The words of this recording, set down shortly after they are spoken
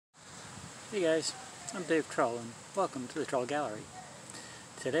Hey guys, I'm Dave Trull and welcome to the Trull Gallery.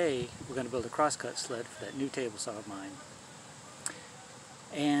 Today we're going to build a crosscut sled for that new table saw of mine.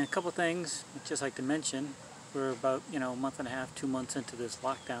 And a couple things I'd just like to mention. We're about a month and a half, 2 months into this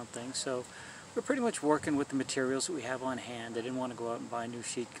lockdown thing, so we're pretty much working with the materials that we have on hand. I didn't want to go out and buy new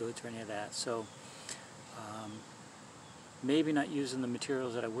sheet goods or any of that, so maybe not using the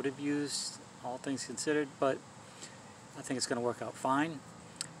materials that I would have used, all things considered, but I think it's going to work out fine.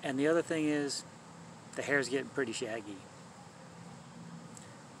 And the other thing is, the hair's getting pretty shaggy.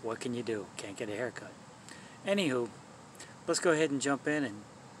 What can you do? Can't get a haircut. Anywho, let's go ahead and jump in and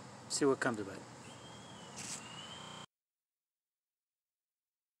see what comes of it.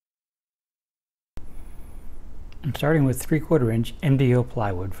 I'm starting with 3/4 inch MDO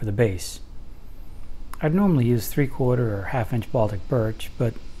plywood for the base. I'd normally use 3/4 or 1/2 inch Baltic birch,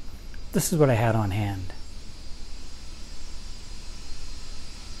 but this is what I had on hand.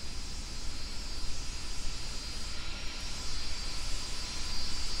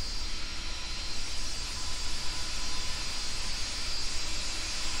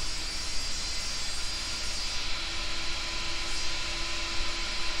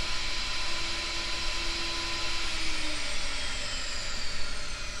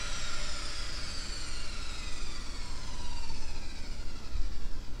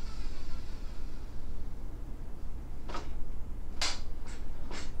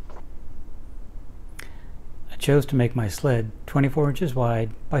 I chose to make my sled 24 inches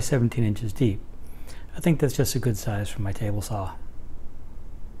wide by 17 inches deep. I think that's just a good size for my table saw.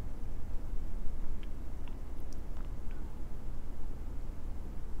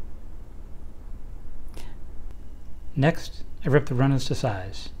 Next, I ripped the runners to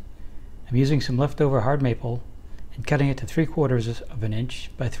size. I'm using some leftover hard maple and cutting it to 3/4 of an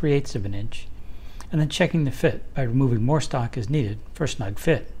inch by 3/8 of an inch, and then checking the fit by removing more stock as needed for a snug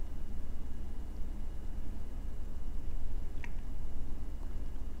fit.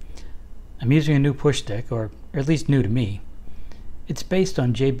 I'm using a new push stick, or at least new to me. It's based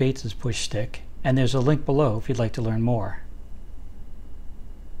on Jay Bates's push stick, and there's a link below if you'd like to learn more.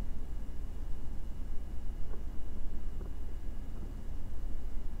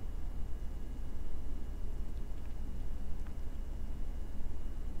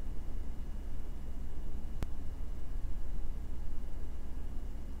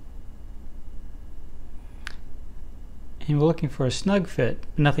 And we're looking for a snug fit,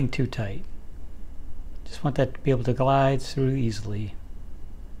 but nothing too tight. Just want that to be able to glide through easily.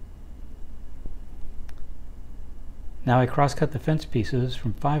 Now I cross-cut the fence pieces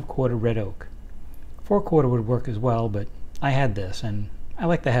from 5/4 red oak. 4/4 would work as well, but I had this, and I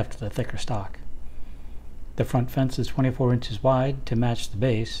like the heft of the thicker stock. The front fence is 24 inches wide to match the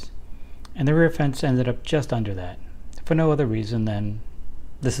base, and the rear fence ended up just under that, for no other reason than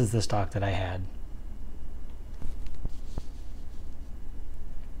this is the stock that I had.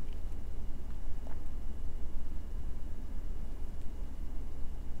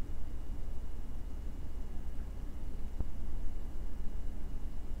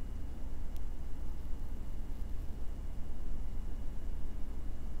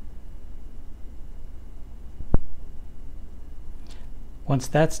 Once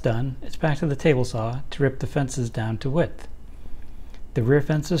that's done, it's back to the table saw to rip the fences down to width. The rear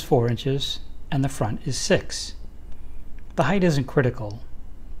fence is 4 inches and the front is 6. The height isn't critical.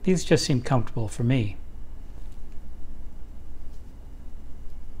 These just seem comfortable for me.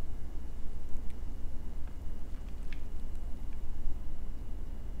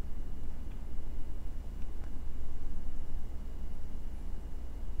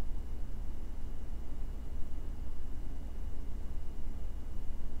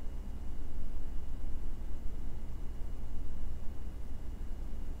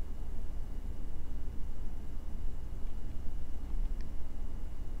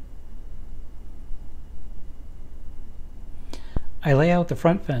 I lay out the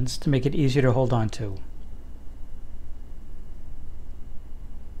front fence to make it easier to hold on to.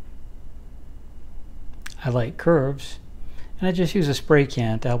 I like curves, and I just use a spray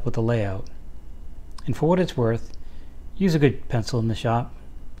can to help with the layout. And for what it's worth, use a good pencil in the shop.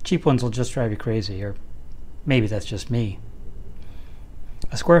 Cheap ones will just drive you crazy, or maybe that's just me.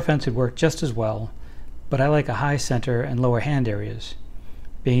 A square fence would work just as well, but I like a high center and lower hand areas.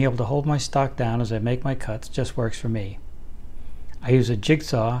 Being able to hold my stock down as I make my cuts just works for me. I use a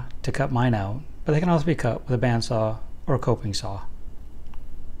jigsaw to cut mine out, but they can also be cut with a bandsaw or a coping saw.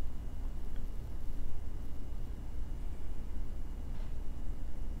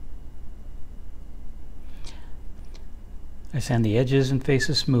 I sand the edges and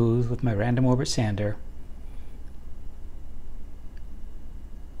faces smooth with my random orbit sander.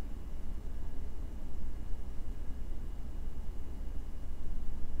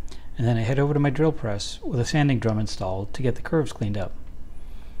 and then I head over to my drill press with a sanding drum installed to get the curves cleaned up.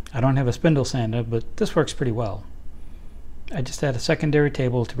 I don't have a spindle sander, but this works pretty well. I just add a secondary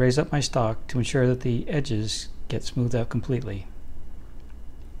table to raise up my stock to ensure that the edges get smoothed out completely.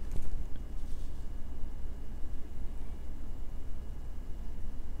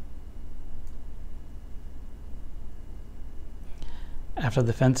 After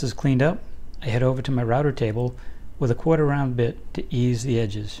the fence is cleaned up, I head over to my router table with a 1/4 round bit to ease the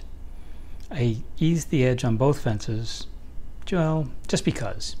edges. I ease the edge on both fences, well, just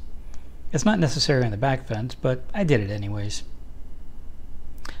because. It's not necessary on the back fence, but I did it anyways.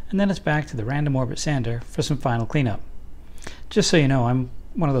 And then it's back to the random orbit sander for some final cleanup. Just so you know, I'm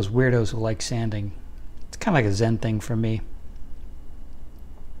one of those weirdos who likes sanding. It's kind of like a Zen thing for me.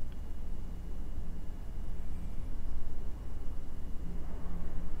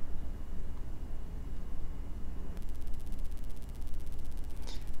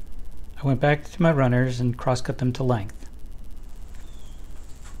 I went back to my runners and cross-cut them to length.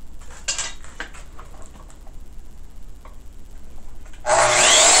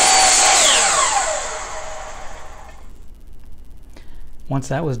 Once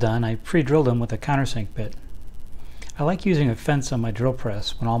that was done, I pre-drilled them with a countersink bit. I like using a fence on my drill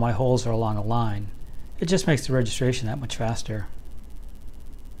press when all my holes are along a line. It just makes the registration that much faster.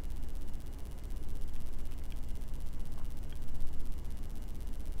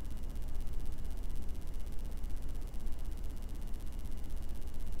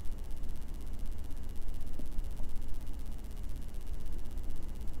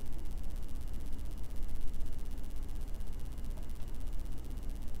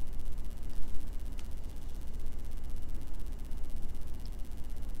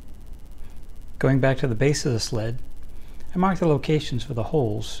 Going back to the base of the sled, I marked the locations for the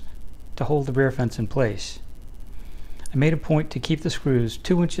holes to hold the rear fence in place. I made a point to keep the screws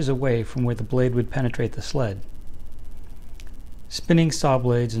 2 inches away from where the blade would penetrate the sled. Spinning saw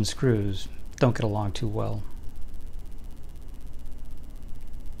blades and screws don't get along too well.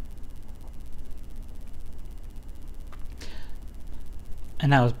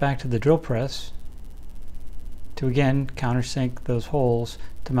 And now it's back to the drill press to again countersink those holes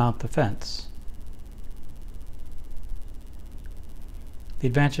to mount the fence. The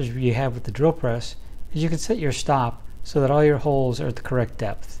advantage you have with the drill press is you can set your stop so that all your holes are at the correct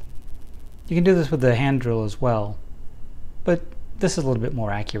depth. You can do this with the hand drill as well, but this is a little bit more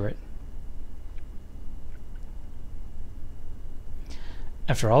accurate.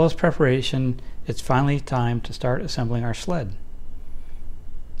 After all this preparation, it's finally time to start assembling our sled.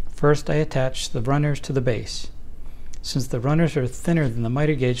 First, I attach the runners to the base. Since the runners are thinner than the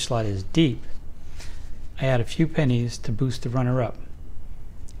miter gauge slot is deep, I add a few pennies to boost the runner up.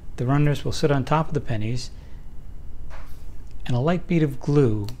 The runners will sit on top of the pennies, and a light bead of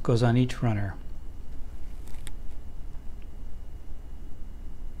glue goes on each runner.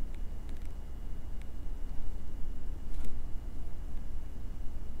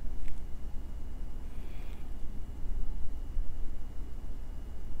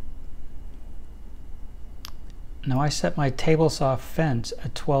 Now I set my table saw fence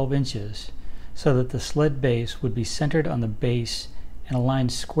at 12 inches so that the sled base would be centered on the base and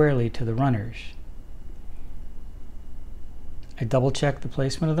aligned squarely to the runners. I double check the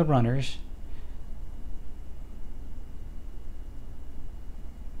placement of the runners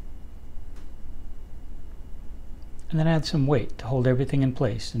and then add some weight to hold everything in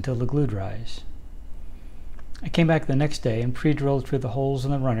place until the glue dries. I came back the next day and pre-drilled through the holes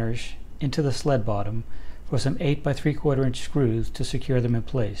in the runners into the sled bottom for some 8 by 3/4 inch screws to secure them in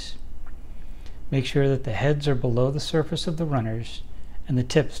place. Make sure that the heads are below the surface of the runners and the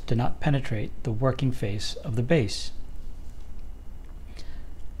tips do not penetrate the working face of the base.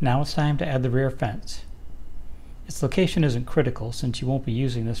 Now it's time to add the rear fence. Its location isn't critical since you won't be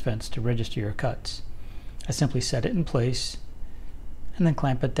using this fence to register your cuts. I simply set it in place and then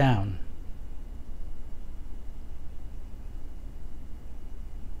clamp it down.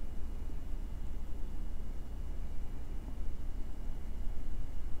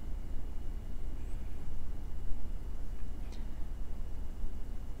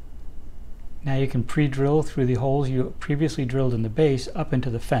 Now you can pre-drill through the holes you previously drilled in the base up into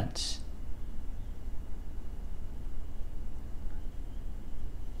the fence.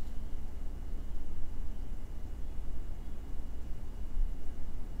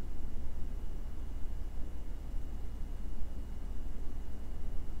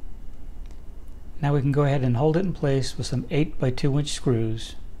 Now we can go ahead and hold it in place with some 8 by 2 inch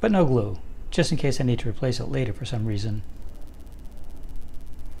screws, but no glue, just in case I need to replace it later for some reason.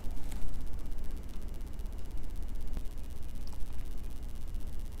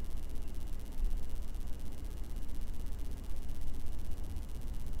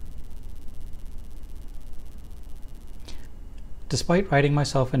 Despite writing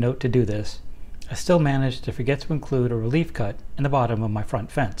myself a note to do this, I still managed to forget to include a relief cut in the bottom of my front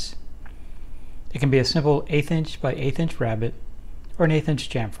fence. It can be a simple 1/8 inch by 1/8 inch rabbet or an 1/8 inch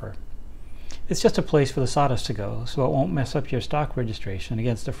chamfer. It's just a place for the sawdust to go, so it won't mess up your stock registration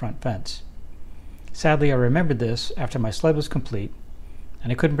against the front fence. Sadly, I remembered this after my sled was complete,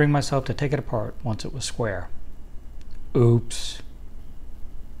 and I couldn't bring myself to take it apart once it was square. Oops.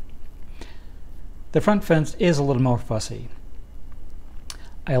 The front fence is a little more fussy.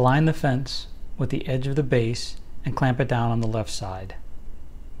 I align the fence with the edge of the base and clamp it down on the left side.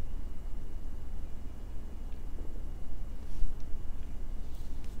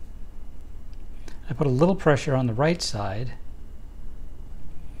 I put a little pressure on the right side,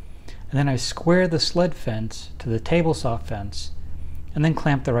 and then I square the sled fence to the table saw fence and then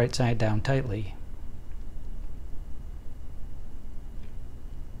clamp the right side down tightly.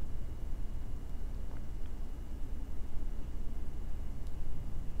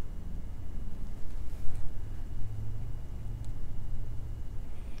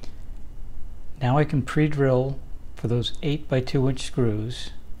 Now I can pre-drill for those 8 by 2 inch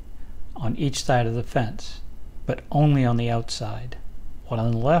screws on each side of the fence, but only on the outside. One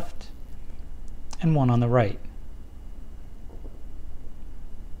on the left and one on the right.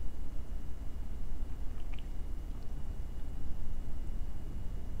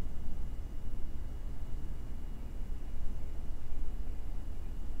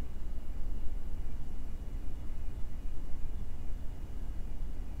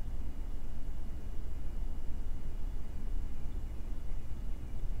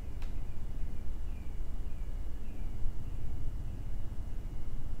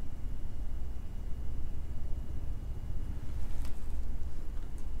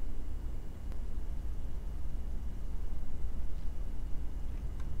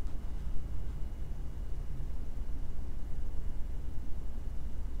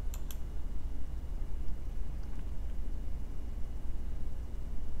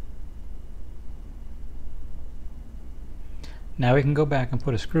 Now we can go back and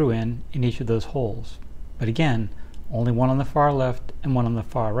put a screw in each of those holes, but again, only one on the far left and one on the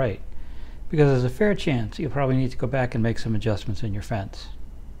far right, because there's a fair chance you'll probably need to go back and make some adjustments in your fence.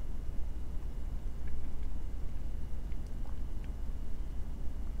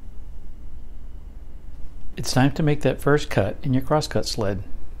 It's time to make that first cut in your crosscut sled.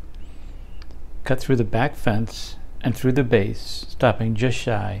 Cut through the back fence and through the base, stopping just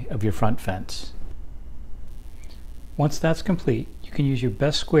shy of your front fence. Once that's complete, you can use your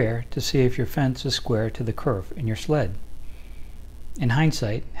best square to see if your fence is square to the curve in your sled. In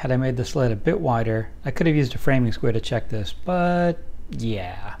hindsight, had I made the sled a bit wider, I could have used a framing square to check this, but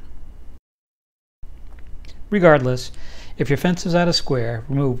yeah. Regardless, if your fence is out of square,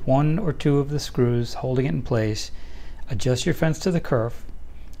 remove 1 or 2 of the screws holding it in place, adjust your fence to the curve,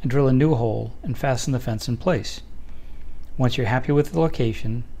 and drill a new hole and fasten the fence in place. Once you're happy with the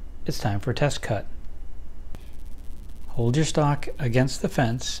location, it's time for a test cut. Hold your stock against the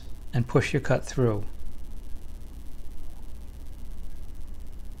fence and push your cut through.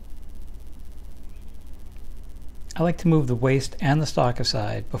 I like to move the waste and the stock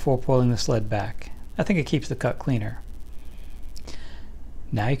aside before pulling the sled back. I think it keeps the cut cleaner.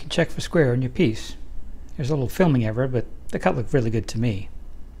 Now you can check for square in your piece. There's a little filming error, but the cut looked really good to me.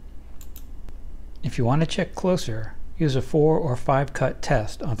 If you want to check closer, use a 4 or 5 cut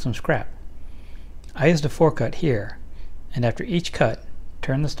test on some scrap. I used a 4 cut here, and after each cut,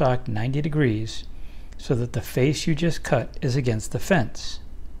 turn the stock 90 degrees so that the face you just cut is against the fence.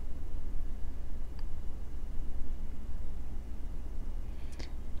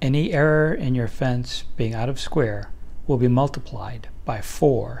 Any error in your fence being out of square will be multiplied by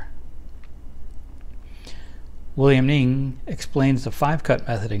 4. William Ning explains the 5 cut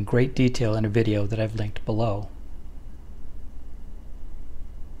method in great detail in a video that I've linked below.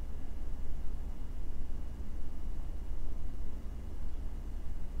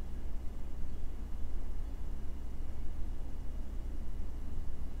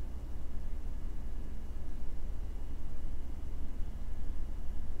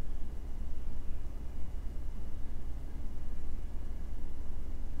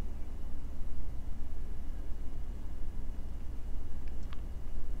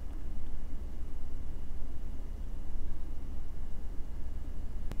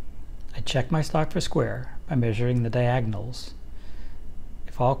 I check my stock for square by measuring the diagonals.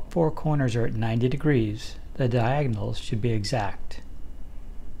 If all 4 corners are at 90 degrees, the diagonals should be exact.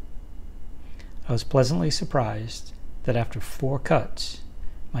 I was pleasantly surprised that after 4 cuts,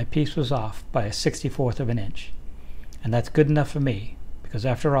 my piece was off by a 64th of an inch, and that's good enough for me, because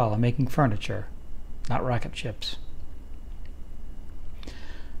after all, I'm making furniture, not rocket ships.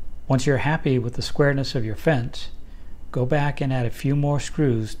 Once you're happy with the squareness of your fence, go back and add a few more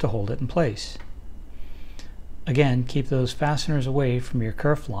screws to hold it in place. Again, keep those fasteners away from your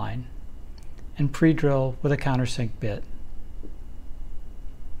kerf line and pre-drill with a countersink bit.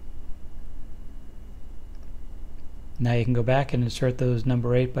 Now you can go back and insert those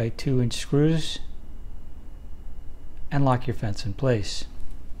number 8 by 2 inch screws and lock your fence in place.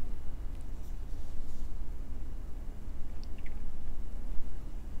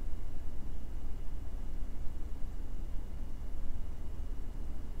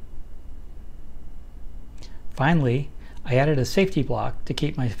 Finally, I added a safety block to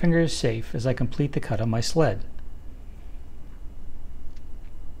keep my fingers safe as I complete the cut on my sled.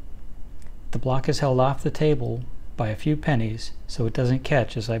 The block is held off the table by a few pennies so it doesn't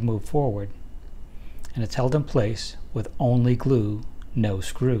catch as I move forward, and it's held in place with only glue, no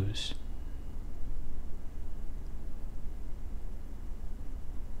screws.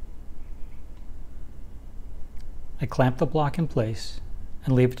 I clamp the block in place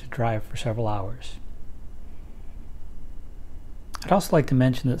and leave it to dry for several hours. I'd also like to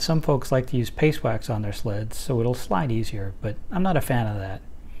mention that some folks like to use paste wax on their sleds so it'll slide easier, but I'm not a fan of that.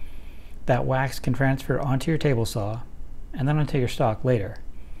 That wax can transfer onto your table saw and then onto your stock later.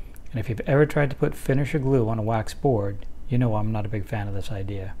 And if you've ever tried to put finisher glue on a wax board, you know I'm not a big fan of this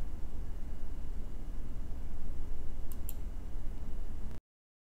idea.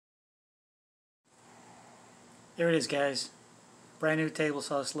 There it is, guys. Brand new table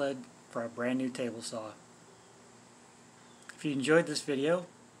saw sled for a brand new table saw. If you enjoyed this video,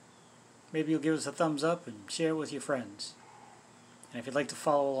 maybe you'll give us a thumbs up and share it with your friends. And if you'd like to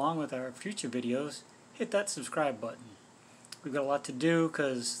follow along with our future videos, hit that subscribe button. We've got a lot to do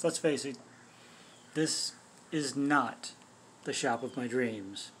because, let's face it, this is not the shop of my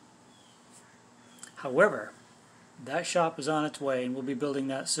dreams. However, that shop is on its way and we'll be building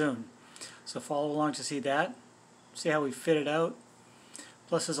that soon. So follow along to see that, see how we fit it out.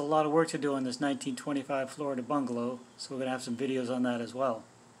 Plus there's a lot of work to do on this 1925 Florida bungalow, so we're going to have some videos on that as well.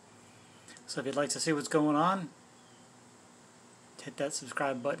 So if you'd like to see what's going on, hit that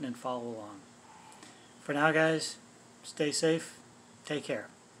subscribe button and follow along. For now, guys, stay safe, take care.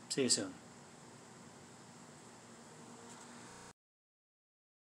 See you soon.